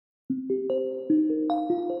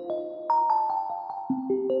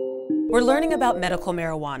We're learning about medical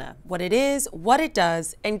marijuana, what it is, what it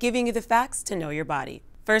does, and giving you the facts to know your body.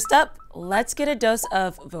 First up, let's get a dose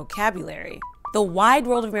of vocabulary. The wide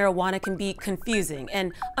world of marijuana can be confusing,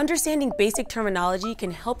 and understanding basic terminology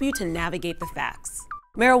can help you to navigate the facts.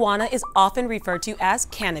 Marijuana is often referred to as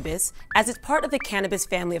cannabis, as it's part of the cannabis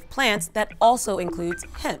family of plants that also includes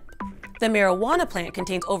hemp. The marijuana plant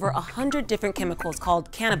contains over 100 different chemicals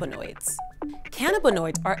called cannabinoids.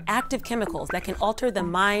 Cannabinoids are active chemicals that can alter the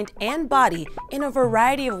mind and body in a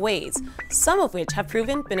variety of ways, some of which have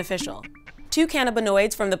proven beneficial. Two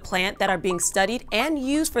cannabinoids from the plant that are being studied and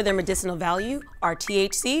used for their medicinal value are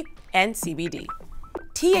THC and CBD.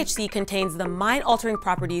 THC contains the mind-altering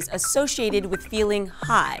properties associated with feeling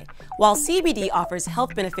high, while CBD offers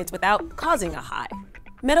health benefits without causing a high.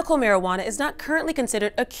 Medical marijuana is not currently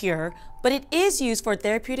considered a cure, but it is used for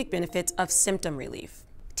therapeutic benefits of symptom relief.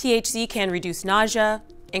 THC can reduce nausea,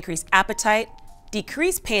 increase appetite,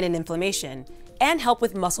 decrease pain and inflammation, and help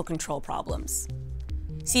with muscle control problems.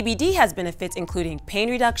 CBD has benefits including pain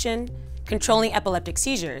reduction, controlling epileptic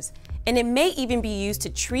seizures, and it may even be used to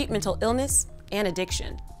treat mental illness and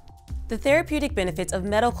addiction. The therapeutic benefits of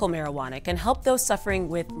medical marijuana can help those suffering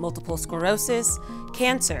with multiple sclerosis,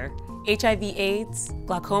 cancer, HIV/AIDS,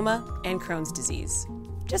 glaucoma, and Crohn's disease,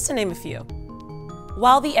 just to name a few.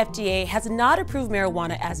 While the FDA has not approved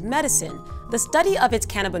marijuana as medicine, the study of its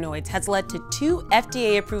cannabinoids has led to 2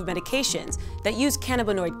 FDA-approved medications that use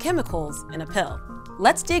cannabinoid chemicals in a pill.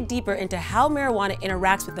 Let's dig deeper into how marijuana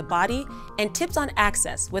interacts with the body and tips on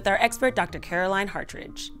access with our expert, Dr. Caroline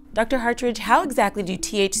Hartridge. Dr. Hartridge, how exactly do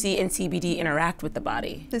THC and CBD interact with the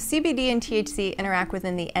body? The CBD and THC interact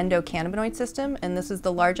within the endocannabinoid system, and this is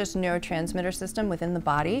the largest neurotransmitter system within the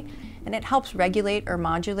body, and it helps regulate or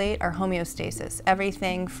modulate our homeostasis,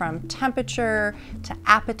 everything from temperature to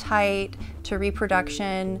appetite to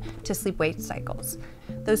reproduction to sleep-wake cycles.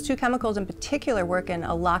 Those 2 chemicals in particular work in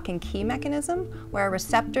a lock and key mechanism where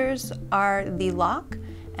receptors are the lock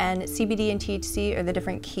and CBD and THC are the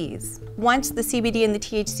different keys. Once the CBD and the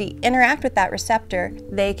THC interact with that receptor,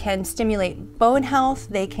 they can stimulate bone health,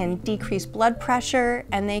 they can decrease blood pressure,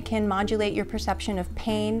 and they can modulate your perception of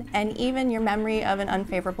pain and even your memory of an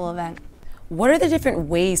unfavorable event. What are the different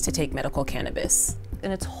ways to take medical cannabis?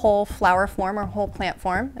 In its whole flower form or whole plant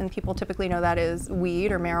form, and people typically know that is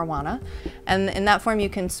weed or marijuana. And in that form you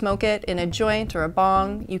can smoke it in a joint or a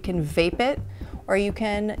bong, you can vape it, or you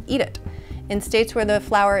can eat it. In states where the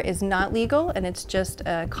flower is not legal and it's just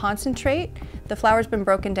a concentrate, the flower's been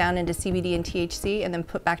broken down into CBD and THC and then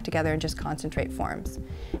put back together in just concentrate forms.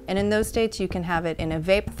 And in those states you can have it in a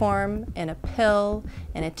vape form, in a pill,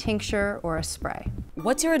 in a tincture, or a spray.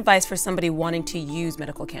 What's your advice for somebody wanting to use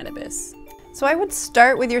medical cannabis? So I would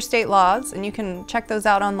start with your state laws, and you can check those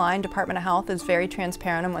out online. Department of Health is very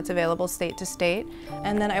transparent on what's available state to state.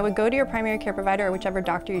 And then I would go to your primary care provider or whichever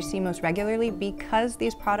doctor you see most regularly, because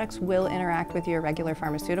these products will interact with your regular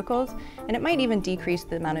pharmaceuticals, and it might even decrease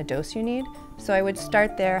the amount of dose you need. So I would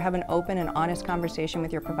start there, have an open and honest conversation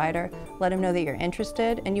with your provider, let them know that you're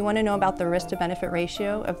interested, and you want to know about the risk to benefit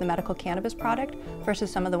ratio of the medical cannabis product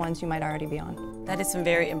versus some of the ones you might already be on. That is some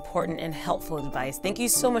very important and helpful advice. Thank you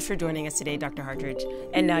so much for joining us today, Dr. Hartridge.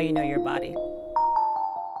 And now you know your body.